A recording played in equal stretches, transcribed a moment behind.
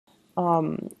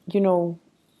You know,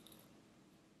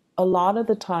 a lot of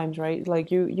the times, right?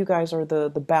 Like you guys are the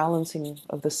balancing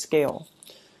of the scale,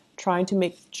 trying to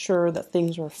make sure that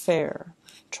things are fair,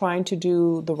 trying to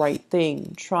do the right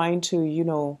thing, trying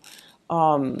to,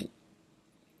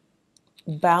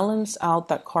 balance out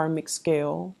that karmic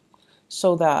scale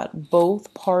so that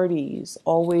both parties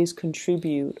always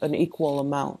contribute an equal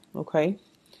amount, okay?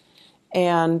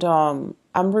 And I'm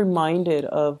reminded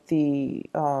of the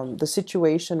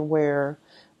situation where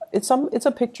it's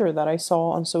a picture that I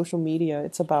saw on social media.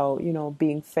 It's about,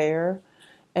 being fair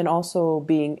and also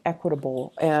being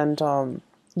equitable. And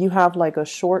you have like a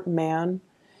short man.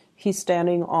 He's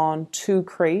standing on two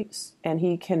crates and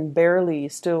he can barely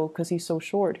still, because he's so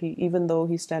short, even though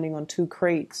he's standing on two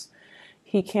crates,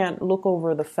 he can't look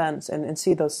over the fence and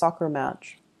see the soccer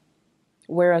match.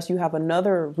 Whereas you have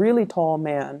another really tall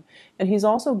man, and he's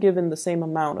also given the same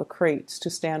amount of crates to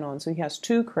stand on. So he has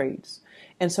two crates.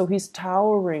 And so he's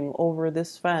towering over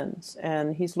this fence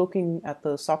and he's looking at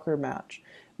the soccer match.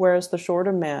 Whereas the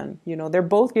shorter man, they're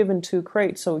both given two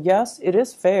crates. So yes, it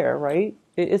is fair, right?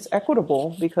 It's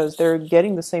equitable because they're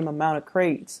getting the same amount of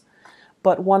crates.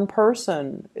 But one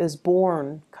person is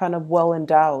born kind of well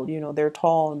endowed, they're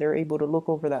tall and they're able to look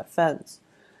over that fence.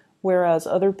 Whereas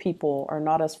other people are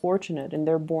not as fortunate and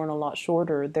they're born a lot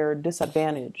shorter, they're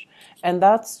disadvantaged. And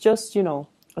that's just, a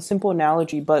simple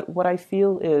analogy. But what I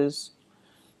feel is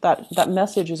that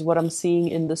message is what I'm seeing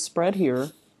in the spread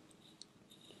here,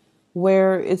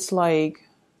 where it's like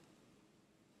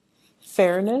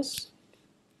fairness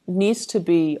needs to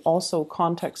be also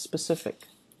context specific.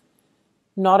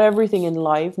 Not everything in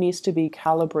life needs to be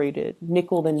calibrated,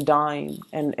 nickel and dime,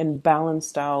 and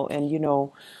balanced out, and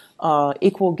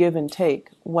equal give and take.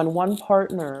 When one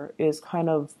partner is kind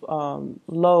of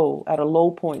low, at a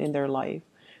low point in their life,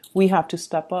 we have to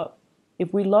step up.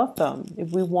 If we love them,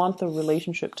 if we want the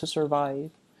relationship to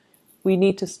survive, we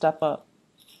need to step up.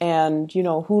 And,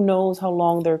 who knows how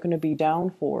long they're going to be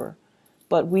down for.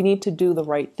 But we need to do the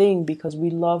right thing because we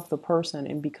love the person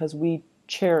and because we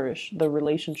cherish the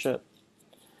relationship.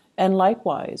 And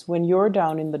likewise, when you're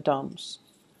down in the dumps,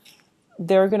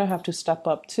 they're going to have to step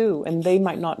up too. And they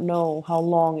might not know how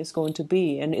long it's going to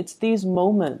be. And it's these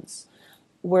moments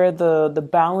where the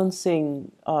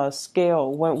balancing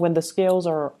scale, when the scales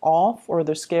are off or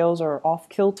the scales are off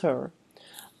kilter,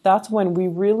 that's when we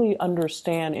really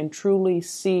understand and truly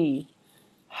see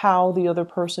how the other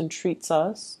person treats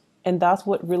us. And that's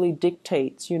what really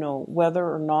dictates,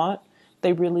 whether or not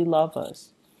they really love us.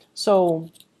 So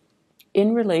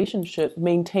in relationship,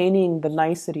 maintaining the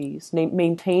niceties,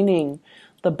 maintaining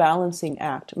the balancing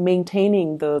act,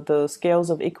 maintaining the scales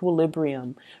of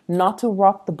equilibrium, not to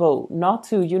rock the boat, not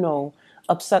to,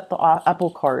 upset the apple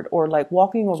cart or like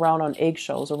walking around on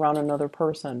eggshells around another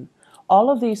person. All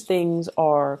of these things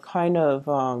are kind of,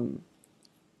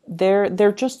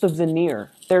 they're just the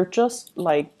veneer. They're just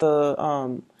like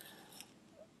the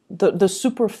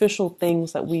superficial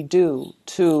things that we do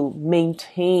to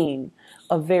maintain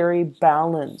a very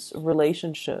balanced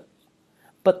relationship.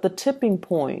 But the tipping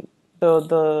point,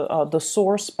 the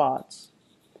sore spots,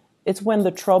 it's when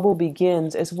the trouble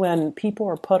begins. It's when people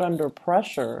are put under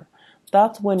pressure.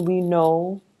 That's when we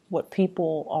know what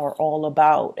people are all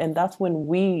about. And that's when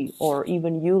we, or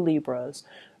even you Libras,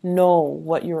 know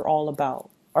what you're all about.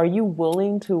 Are you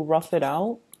willing to rough it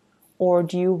out? Or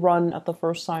do you run at the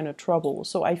first sign of trouble?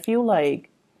 So I feel like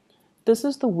this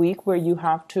is the week where you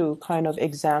have to kind of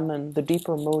examine the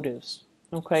deeper motives,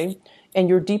 okay? And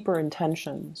your deeper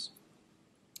intentions.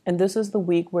 And this is the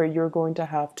week where you're going to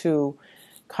have to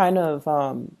kind of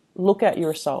look at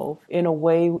yourself in a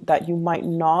way that you might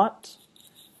not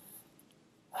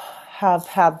have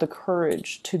had the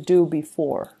courage to do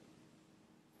before.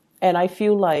 And I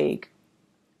feel like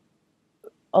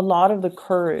a lot of the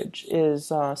courage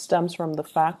is stems from the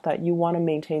fact that you want to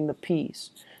maintain the peace.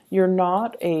 You're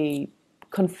not a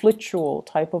conflictual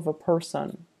type of a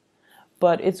person,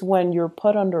 but it's when you're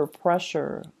put under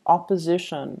pressure,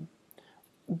 opposition,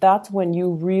 that's when you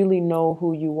really know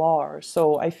who you are.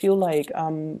 So I feel like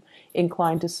I'm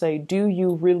inclined to say, do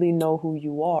you really know who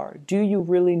you are? Do you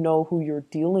really know who you're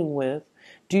dealing with?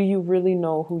 Do you really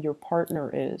know who your partner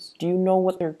is? Do you know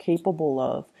what they're capable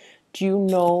of? Do you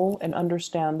know and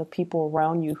understand the people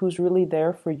around you who's really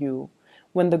there for you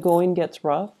when the going gets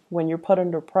rough, when you're put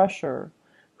under pressure?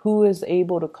 Who is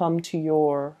able to come to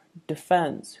your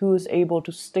defense? Who is able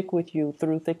to stick with you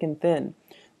through thick and thin?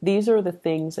 These are the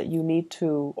things that you need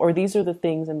to, or these are the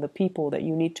things and the people that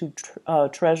you need to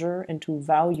treasure and to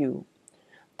value.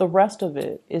 The rest of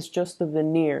it is just the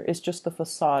veneer, it's just the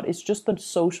facade, it's just the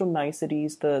social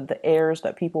niceties, the airs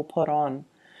that people put on.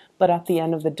 But at the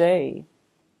end of the day,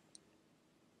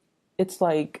 it's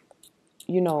like,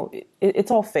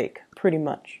 it's all fake pretty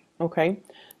much. Okay.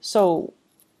 So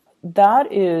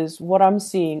that is what I'm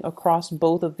seeing across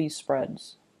both of these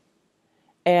spreads.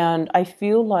 And I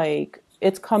feel like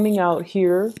it's coming out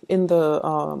here in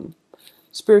the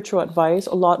spiritual advice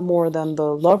a lot more than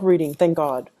the love reading, thank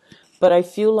God. But I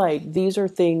feel like these are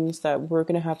things that we're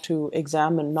going to have to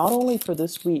examine, not only for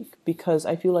this week, because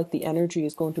I feel like the energy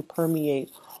is going to permeate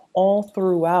all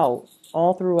throughout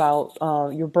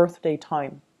your birthday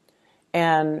time.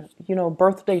 And,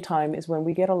 birthday time is when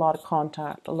we get a lot of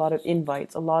contact, a lot of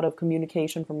invites, a lot of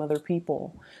communication from other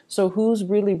people. So who's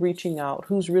really reaching out?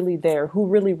 Who's really there? Who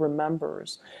really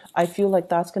remembers? I feel like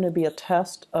that's going to be a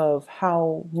test of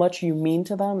how much you mean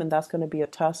to them. And that's going to be a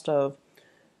test of,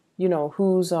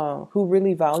 who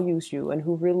really values you and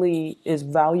who really is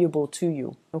valuable to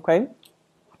you. Okay.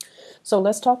 So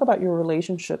let's talk about your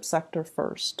relationship sector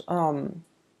first.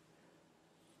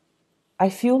 I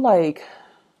feel like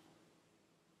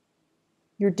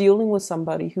you're dealing with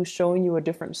somebody who's showing you a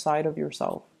different side of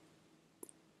yourself.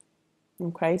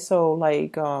 Okay, so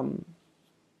like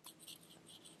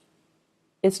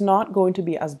it's not going to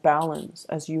be as balanced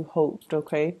as you hoped,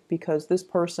 okay? Because this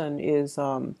person is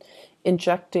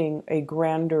injecting a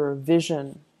grander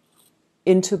vision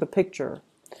into the picture.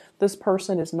 This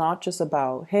person is not just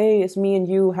about, hey, it's me and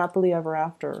you happily ever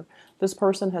after. This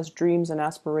person has dreams and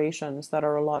aspirations that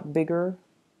are a lot bigger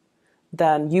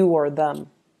than you or them.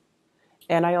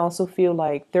 And I also feel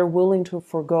like they're willing to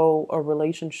forgo a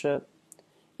relationship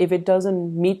if it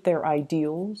doesn't meet their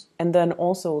ideals. And then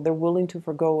also they're willing to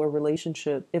forgo a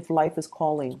relationship if life is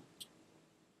calling.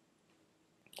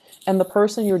 And the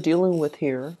person you're dealing with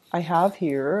here, I have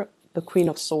here the Queen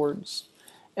of Swords.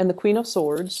 And the Queen of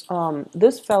Swords,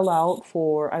 this fell out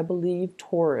for, I believe,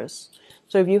 Taurus.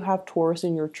 So if you have Taurus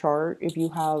in your chart, if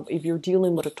you're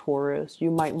dealing with a Taurus,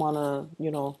 you might want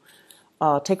to,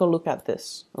 take a look at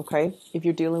this, okay? If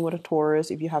you're dealing with a Taurus,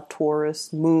 if you have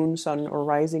Taurus, moon, sun, or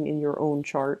rising in your own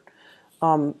chart,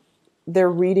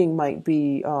 their reading might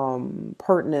be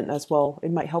pertinent as well.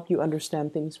 It might help you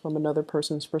understand things from another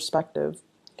person's perspective.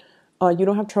 You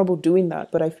don't have trouble doing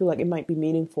that, but I feel like it might be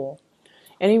meaningful.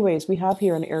 Anyways, we have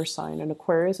here an air sign, an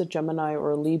Aquarius, a Gemini,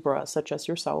 or a Libra, such as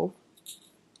yourself.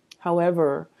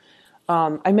 However,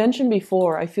 I mentioned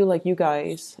before, I feel like you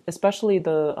guys, especially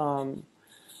the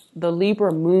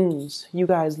Libra moons, you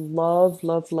guys love,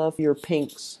 love, love your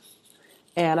pinks.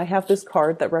 And I have this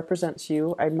card that represents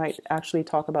you. I might actually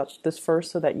talk about this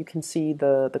first so that you can see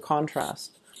the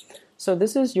contrast. So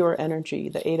this is your energy,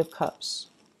 the Eight of Cups.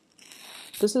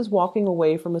 This is walking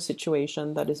away from a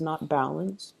situation that is not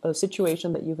balanced, a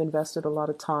situation that you've invested a lot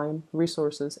of time,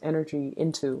 resources, energy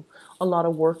into, a lot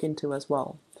of work into as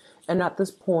well. And at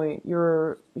this point,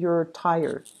 you're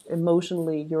tired.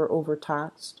 Emotionally, you're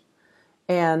overtaxed.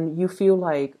 And you feel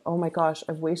like, oh my gosh,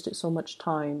 I've wasted so much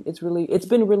time. It's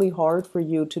been really hard for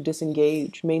you to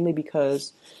disengage, mainly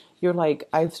because you're like,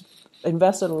 I've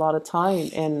invested a lot of time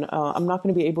and I'm not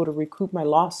going to be able to recoup my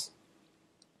loss.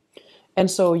 And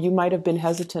so you might have been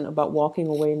hesitant about walking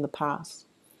away in the past,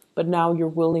 but now you're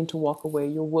willing to walk away.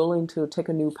 You're willing to take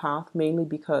a new path, mainly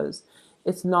because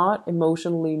it's not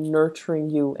emotionally nurturing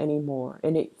you anymore.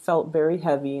 And it felt very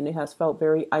heavy and it has felt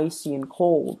very icy and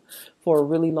cold for a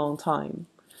really long time.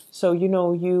 So,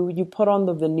 you put on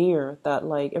the veneer that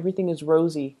like everything is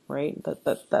rosy, right?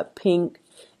 That pink,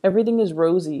 everything is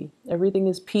rosy, everything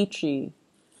is peachy.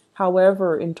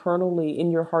 However, internally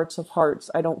in your hearts of hearts,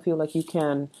 I don't feel like you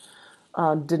can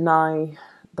deny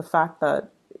the fact that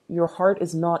your heart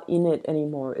is not in it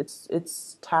anymore.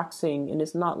 It's taxing and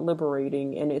it's not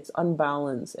liberating and it's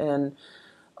unbalanced and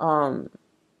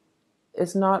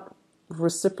it's not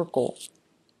reciprocal.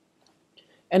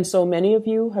 And so many of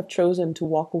you have chosen to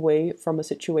walk away from a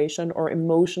situation, or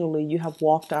emotionally you have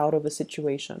walked out of a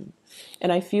situation.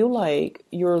 And I feel like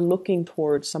you're looking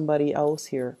towards somebody else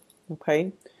here,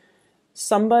 okay?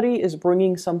 Somebody is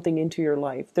bringing something into your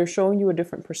life. They're showing you a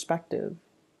different perspective.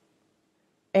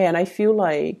 And I feel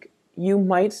like you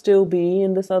might still be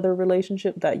in this other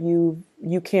relationship that you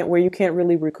can't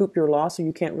really recoup your loss, or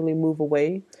you can't really move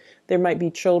away. There might be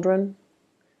children.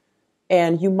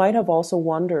 And you might have also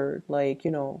wondered, like,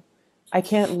 I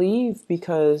can't leave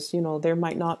because, there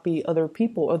might not be other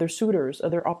people, other suitors,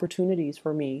 other opportunities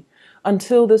for me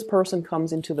until this person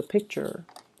comes into the picture.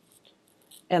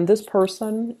 And this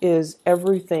person is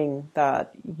everything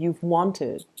that you've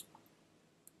wanted.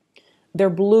 They're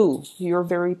blue. You're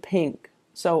very pink.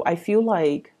 So I feel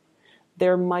like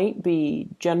there might be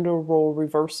gender role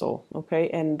reversal, okay?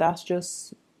 And that's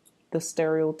just the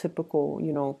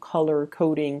stereotypical, color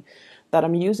coding that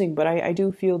I'm using. But I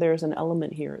do feel there's an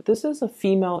element here. This is a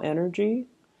female energy.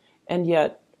 And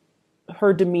yet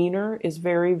her demeanor is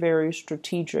very, very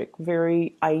strategic,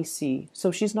 very icy.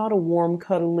 So she's not a warm,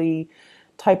 cuddly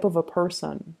type of a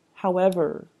person.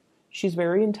 However, she's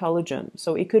very intelligent.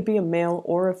 So it could be a male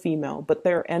or a female, but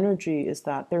their energy is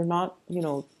that they're not,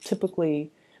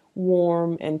 typically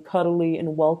warm and cuddly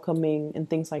and welcoming and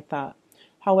things like that.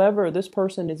 However, this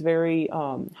person is very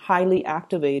highly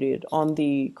activated on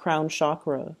the crown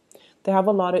chakra. They have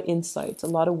a lot of insights, a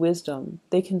lot of wisdom.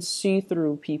 They can see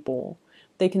through people.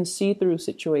 They can see through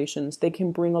situations. They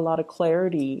can bring a lot of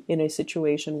clarity in a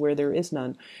situation where there is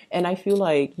none. And I feel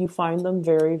like you find them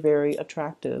very, very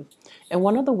attractive. And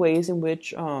one of the ways in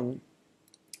which Libran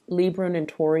and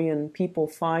Taurian people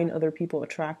find other people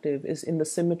attractive is in the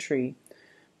symmetry,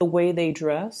 the way they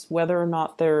dress, whether or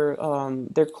not their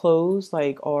clothes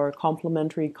are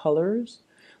complementary colors,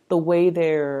 the way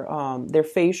their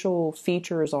facial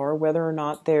features are, whether or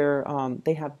not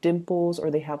they have dimples or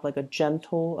they have like a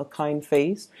gentle, a kind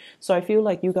face. So I feel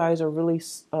like you guys are really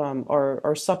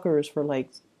are suckers for like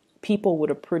people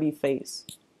with a pretty face.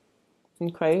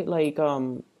 Okay, like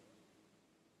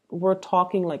we're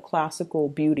talking like classical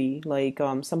beauty, like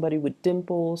somebody with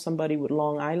dimples, somebody with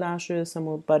long eyelashes,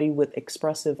 somebody with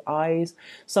expressive eyes,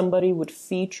 somebody with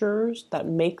features that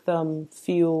make them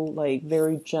feel like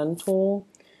very gentle,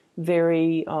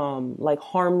 very like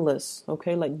harmless,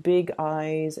 okay, like big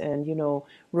eyes and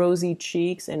rosy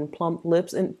cheeks and plump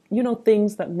lips and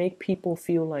things that make people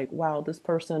feel like, wow, this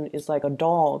person is like a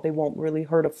doll, they won't really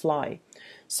hurt a fly.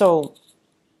 So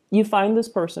you find this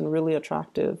person really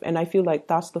attractive, and I feel like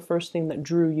that's the first thing that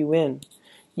drew you in.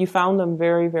 You found them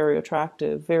very, very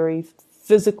attractive, very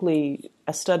physically,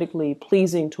 aesthetically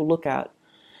pleasing to look at.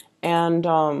 And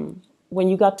when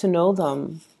you got to know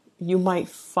them, you might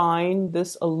find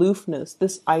this aloofness,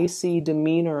 this icy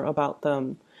demeanor about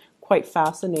them quite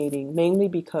fascinating, mainly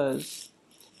because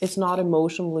it's not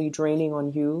emotionally draining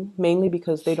on you, mainly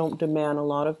because they don't demand a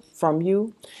lot from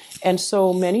you. And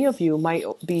so many of you might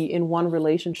be in one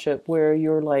relationship where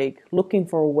you're like looking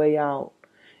for a way out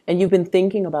and you've been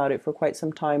thinking about it for quite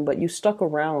some time, but you stuck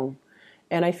around.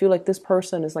 And I feel like this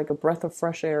person is like a breath of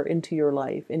fresh air into your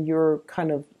life and you're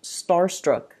kind of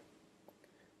starstruck,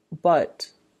 but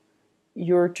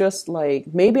you're just like,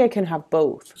 maybe I can have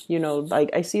both, like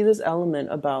I see this element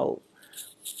about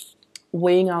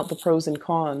weighing out the pros and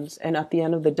cons. And at the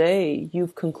end of the day,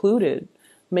 you've concluded,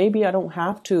 maybe I don't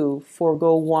have to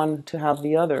forego one to have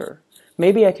the other.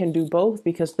 Maybe I can do both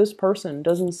because this person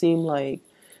doesn't seem like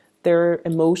they're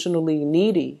emotionally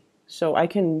needy. So I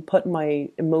can put my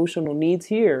emotional needs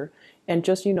here and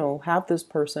just, have this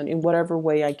person in whatever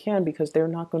way I can because they're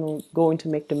not going to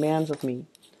make demands of me.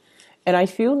 And I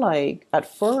feel like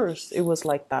at first it was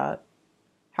like that.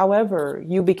 However,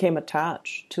 you became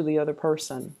attached to the other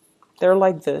person. They're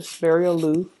like this, very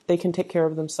aloof. They can take care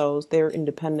of themselves. They're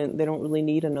independent. They don't really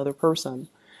need another person.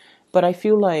 But I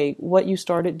feel like what you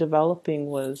started developing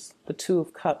was the Two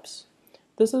of Cups.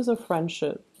 This is a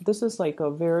friendship. This is like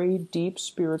a very deep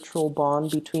spiritual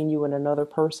bond between you and another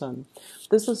person.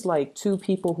 This is like two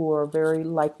people who are very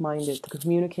like-minded. The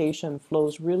communication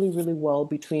flows really, really well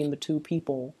between the two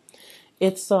people.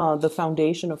 It's the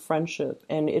foundation of friendship,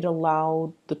 and it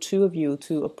allowed the two of you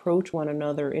to approach one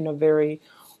another in a very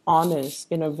honest,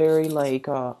 in a very like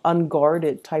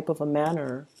unguarded type of a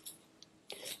manner.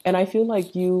 And I feel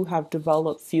like you have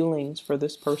developed feelings for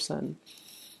this person.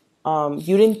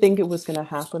 You didn't think it was going to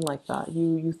happen like that.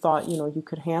 You thought, you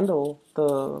could handle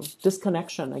the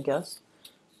disconnection, I guess.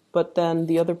 But then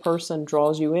the other person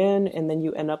draws you in, and then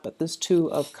you end up at this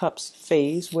Two of Cups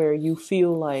phase where you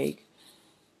feel like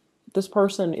this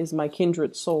person is my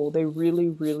kindred soul. They really,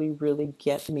 really, really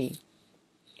get me.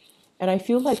 And I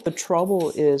feel like the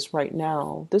trouble is right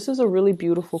now, this is a really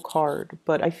beautiful card,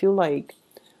 but I feel like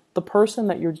the person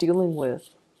that you're dealing with,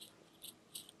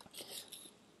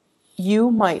 you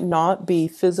might not be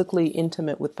physically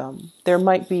intimate with them. There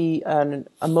might be an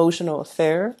emotional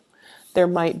affair. There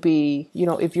might be,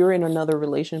 if you're in another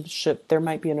relationship, there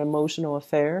might be an emotional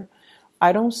affair.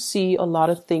 I don't see a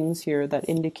lot of things here that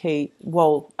indicate,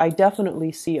 well, I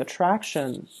definitely see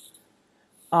attraction.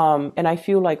 And I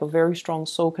feel like a very strong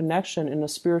soul connection and a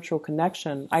spiritual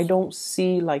connection. I don't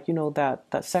see like,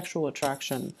 that sexual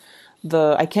attraction,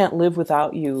 the I can't live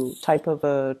without you type of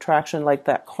attraction, like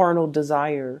that carnal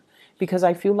desire, because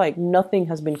I feel like nothing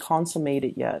has been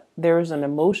consummated yet. There's an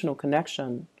emotional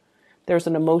connection. There's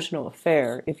an emotional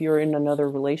affair if you're in another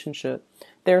relationship.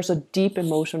 There's a deep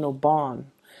emotional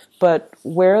bond. But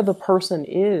where the person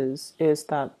is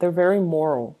that they're very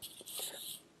moral.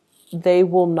 They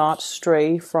will not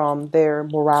stray from their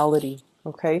morality,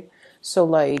 okay? So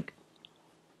like,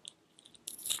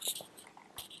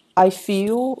 I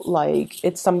feel like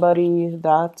it's somebody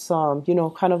that's, you know,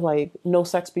 kind of like no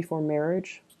sex before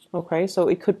marriage. Okay, so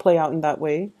it could play out in that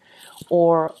way.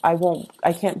 Or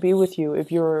I can't be with you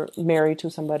if you're married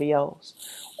to somebody else.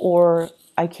 Or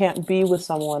I can't be with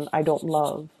someone I don't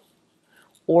love.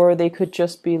 Or they could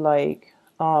just be like,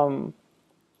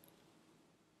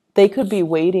 they could be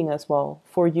waiting as well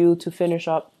for you to finish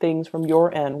up things from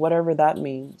your end, whatever that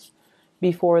means,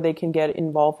 before they can get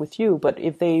involved with you. But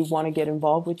if they want to get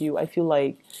involved with you, I feel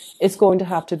like it's going to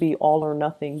have to be all or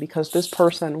nothing, because this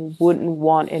person wouldn't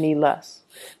want any less.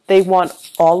 They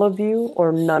want all of you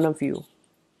or none of you.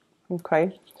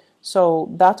 Okay?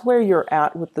 So that's where you're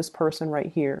at with this person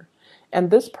right here. And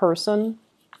this person,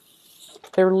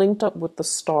 they're linked up with the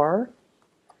star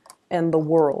and the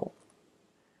world.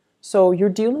 So you're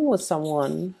dealing with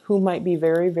someone who might be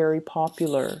very, very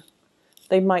popular.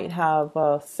 They might have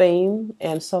fame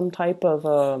and some type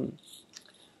of,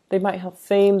 they might have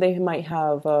fame, they might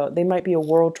have, they might be a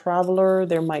world traveler,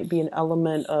 there might be an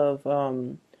element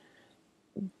of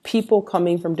people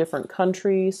coming from different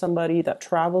countries, somebody that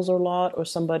travels a lot, or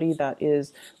somebody that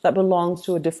belongs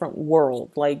to a different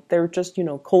world. Like they're just, you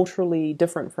know, culturally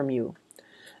different from you.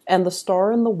 And the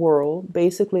star in the world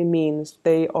basically means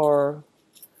they are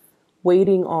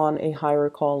waiting on a higher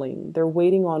calling. They're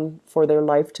waiting on for their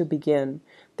life to begin.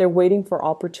 They're waiting for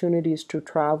opportunities to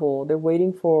travel. They're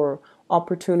waiting for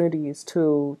opportunities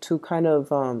to kind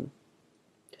of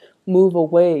move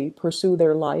away, pursue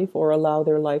their life, or allow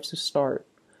their lives to start.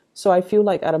 So I feel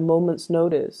like at a moment's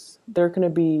notice, they're going to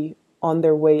be on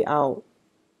their way out.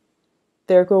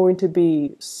 They're going to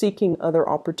be seeking other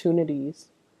opportunities.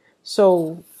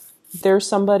 So there's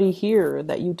somebody here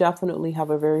that you definitely have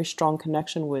a very strong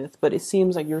connection with, but it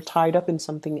seems like you're tied up in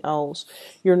something else.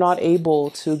 You're not able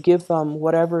to give them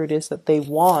whatever it is that they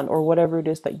want, or whatever it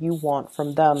is that you want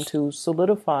from them, to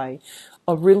solidify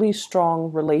a really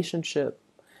strong relationship.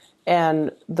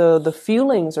 And the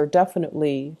feelings are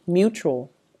definitely mutual.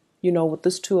 You know, with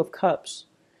this Two of Cups,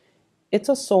 it's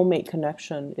a soulmate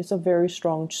connection. It's a very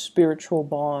strong spiritual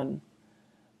bond.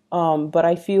 But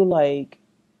I feel like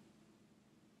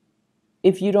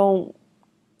if you don't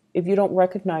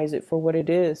recognize it for what it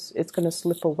is, it's going to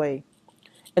slip away.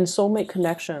 And soulmate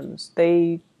connections,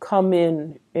 they come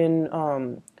in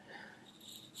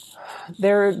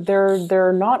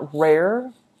they're not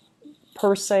rare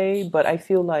per se, but I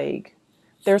feel like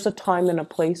there's a time and a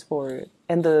place for it.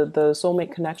 And the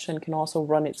soulmate connection can also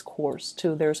run its course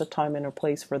too. There's a time and a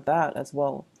place for that as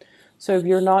well. So if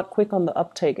you're not quick on the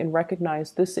uptake and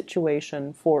recognize this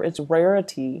situation for its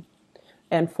rarity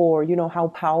and for, you know, how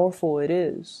powerful it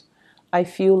is, I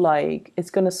feel like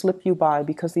it's going to slip you by,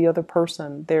 because the other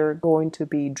person, they're going to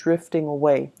be drifting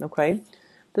away. Okay?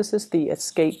 This is the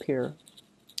escape here.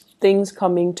 Things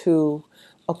coming to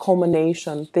a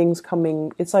culmination, things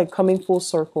coming, it's like coming full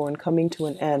circle and coming to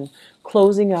an end,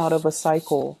 closing out of a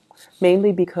cycle,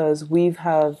 mainly because we've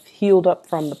have healed up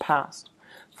from the past.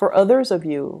 For others of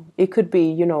you, it could be,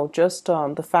 you know, just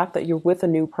the fact that you're with a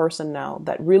new person now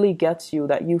that really gets you,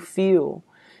 that you feel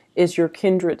is your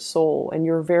kindred soul, and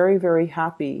you're very, very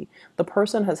happy. The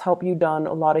person has helped you done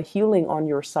a lot of healing on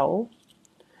yourself.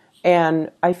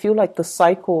 And I feel like the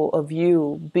cycle of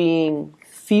you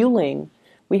feeling,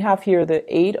 we have here the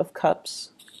Eight of Cups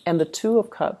and the Two of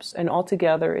Cups, and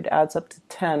altogether it adds up to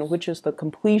 10, which is the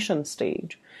completion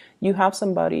stage. You have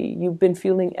somebody, you've been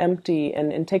feeling empty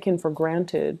and taken for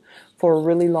granted for a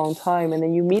really long time, and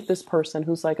then you meet this person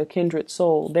who's like a kindred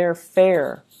soul. They're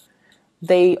fair.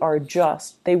 They are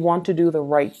just. They want to do the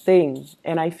right thing.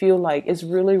 And I feel like it's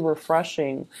really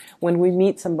refreshing when we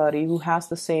meet somebody who has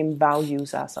the same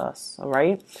values as us, all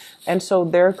right? And so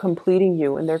they're completing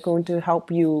you, and they're going to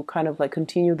help you kind of like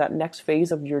continue that next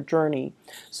phase of your journey.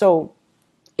 So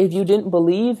if you didn't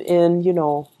believe in, you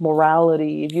know,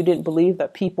 morality, if you didn't believe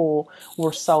that people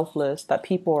were selfless, that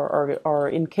people are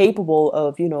incapable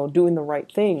of, you know, doing the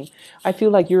right thing, I feel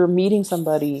like you're meeting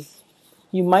somebody.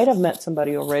 You might have met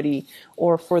somebody already,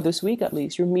 or for this week at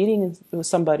least, you're meeting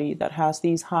somebody that has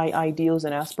these high ideals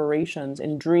and aspirations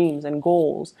and dreams and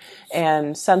goals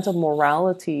and sense of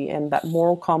morality and that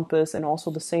moral compass, and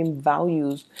also the same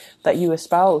values that you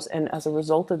espouse. And as a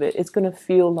result of it, it's going to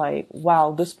feel like,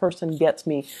 wow, this person gets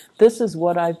me. This is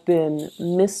what I've been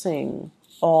missing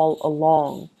all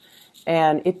along.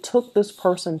 And it took this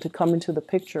person to come into the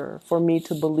picture for me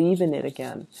to believe in it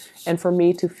again. And for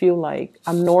me to feel like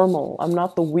I'm normal. I'm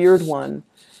not the weird one.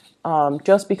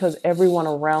 Just because everyone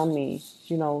around me,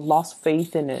 you know, lost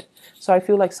faith in it. So I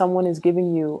feel like someone is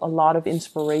giving you a lot of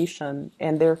inspiration,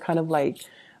 and they're kind of like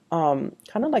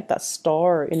that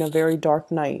star in a very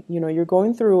dark night. You know, you're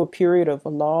going through a period of a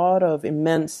lot of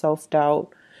immense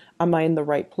self-doubt, Am I in the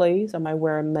right place? Am I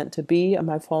where I'm meant to be? Am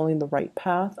I following the right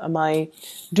path? Am I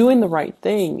doing the right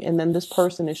thing? And then this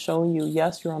person is showing you,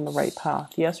 yes, you're on the right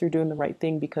path. Yes, you're doing the right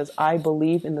thing because I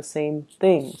believe in the same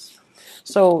things.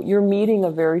 So you're meeting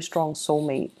a very strong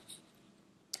soulmate.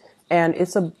 And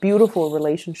it's a beautiful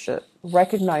relationship.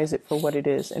 Recognize it for what it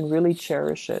is and really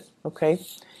cherish it, okay?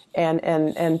 And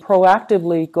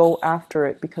proactively go after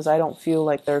it, because I don't feel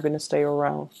like they're going to stay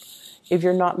around. If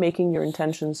you're not making your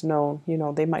intentions known,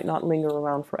 they might not linger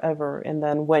around forever. And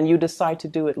then when you decide to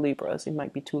do it, Libras, it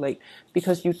might be too late,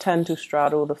 because you tend to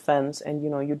straddle the fence and,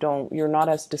 you're not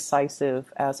as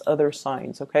decisive as other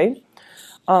signs, okay?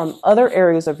 Other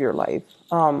areas of your life.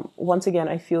 Once again,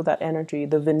 I feel that energy,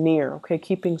 the veneer, okay,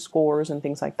 keeping scores and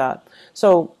things like that.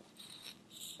 So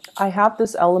I have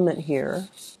this element here.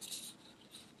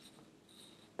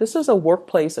 This is a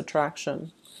workplace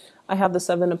attraction. I have the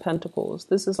Seven of Pentacles.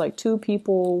 This is like two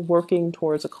people working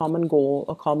towards a common goal,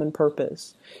 a common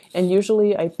purpose. And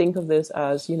usually I think of this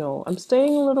as, I'm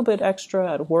staying a little bit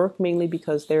extra at work, mainly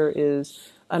because there is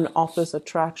an office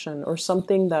attraction or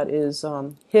something that is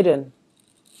hidden.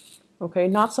 Okay,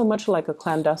 not so much like a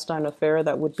clandestine affair,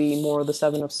 that would be more the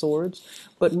Seven of Swords,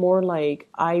 but more like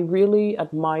I really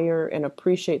admire and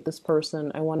appreciate this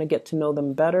person. I want to get to know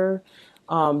them better.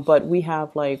 But we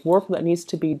have like work that needs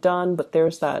to be done, but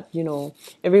there's that,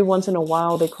 every once in a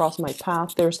while they cross my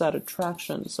path. There's that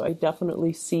attraction. So I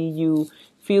definitely see you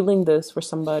feeling this for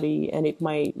somebody, and it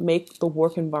might make the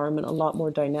work environment a lot more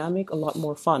dynamic, a lot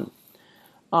more fun.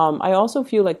 I also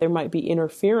feel like there might be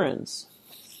interference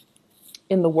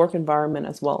in the work environment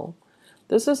as well.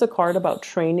 This is a card about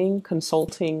training,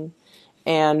 consulting,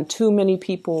 and too many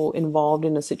people involved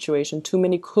in a situation, too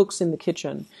many cooks in the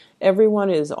kitchen.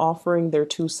 Everyone is offering their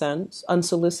 2 cents,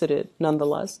 unsolicited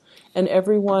nonetheless, and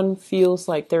everyone feels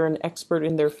like they're an expert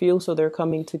in their field, so they're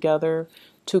coming together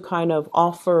to kind of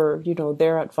offer,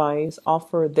 their advice,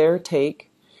 offer their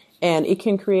take, and it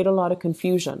can create a lot of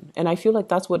confusion. And I feel like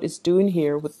that's what it's doing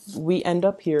here. We end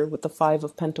up here with the Five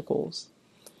of Pentacles.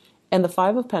 And the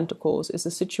Five of Pentacles is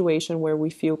a situation where we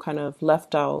feel kind of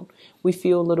left out. We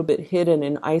feel a little bit hidden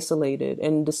and isolated.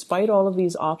 And despite all of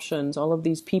these options, all of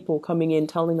these people coming in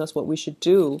telling us what we should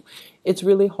do, it's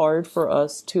really hard for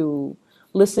us to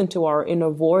listen to our inner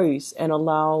voice and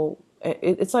allow,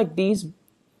 it's like these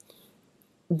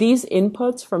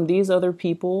inputs from these other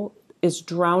people is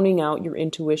drowning out your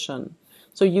intuition.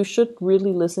 So you should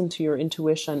really listen to your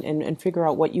intuition and figure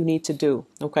out what you need to do,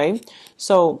 okay?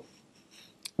 So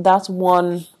that's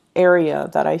one area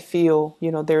that I feel,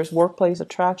 there's workplace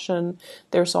attraction.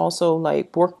 There's also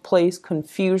like workplace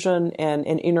confusion and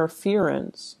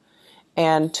interference,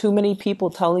 and too many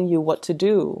people telling you what to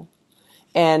do.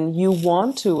 And you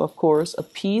want to, of course,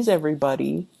 appease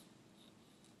everybody.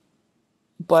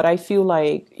 But I feel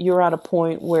like you're at a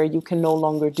point where you can no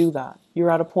longer do that. You're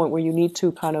at a point where you need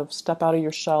to kind of step out of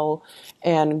your shell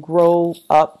and grow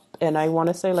up. And I want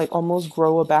to say like almost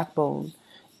grow a backbone.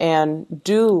 And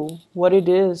do what it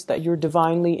is that you're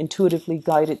divinely, intuitively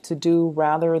guided to do,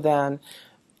 rather than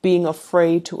being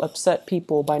afraid to upset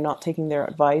people by not taking their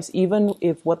advice, even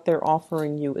if what they're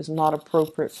offering you is not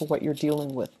appropriate for what you're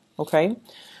dealing with, okay?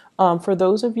 For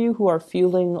those of you who are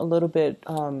feeling a little bit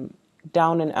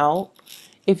down and out,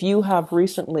 if you have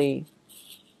recently,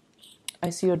 I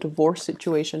see a divorce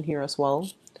situation here as well.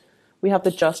 We have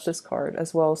the Justice card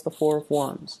as well as the Four of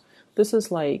Wands. This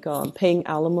is like paying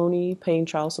alimony, paying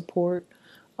child support,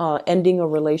 ending a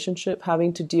relationship,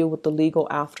 having to deal with the legal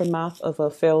aftermath of a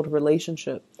failed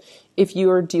relationship. If you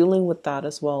are dealing with that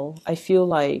as well, I feel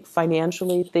like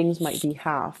financially things might be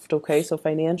halved, okay? So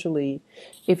financially,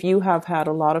 if you have had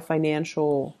a lot of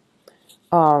financial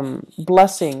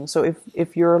blessings, so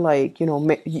if you're like,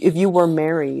 if you were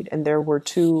married and there were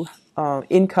 2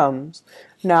 incomes,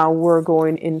 now we're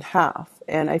going in half.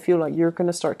 And I feel like you're going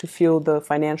to start to feel the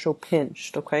financial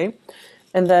pinch, okay?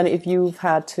 And then if you've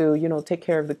had to, take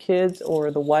care of the kids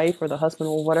or the wife or the husband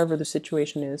or whatever the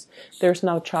situation is, there's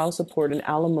now child support and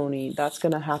alimony that's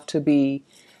going to have to be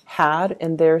had,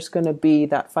 and there's going to be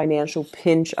that financial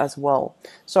pinch as well.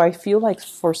 So I feel like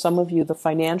for some of you, the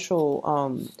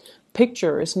financial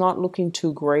picture is not looking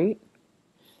too great.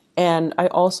 And I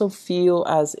also feel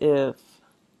as if,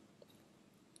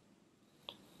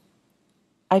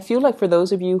 I feel like for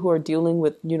those of you who are dealing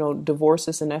with,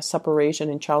 divorces and separation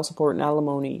and child support and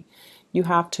alimony, you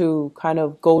have to kind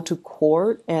of go to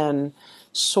court and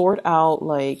sort out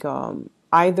like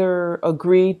either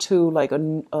agree to like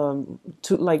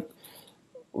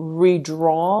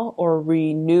redraw or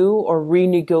renew or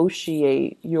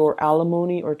renegotiate your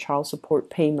alimony or child support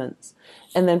payments.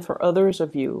 And then for others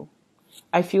of you,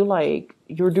 I feel like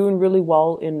you're doing really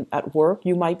well at work.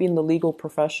 You might be in the legal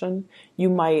profession. You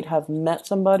might have met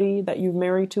somebody that you're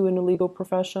married to in the legal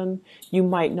profession. You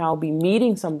might now be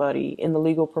meeting somebody in the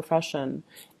legal profession,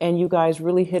 and you guys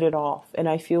really hit it off. And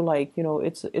I feel like,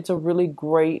 it's a really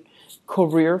great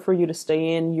career for you to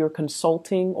stay in. You're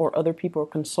consulting, or other people are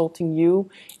consulting you,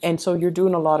 and so you're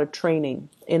doing a lot of training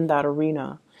in that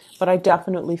arena. But I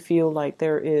definitely feel like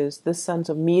there is this sense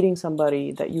of meeting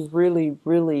somebody that you really,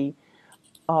 really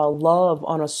love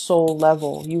on a soul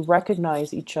level. You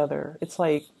recognize each other. It's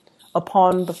like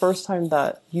upon the first time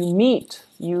that you meet,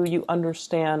 you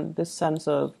understand this sense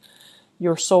of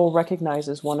your soul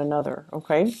recognizes one another.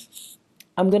 Okay,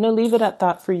 I'm gonna leave it at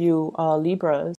that for you, Libras.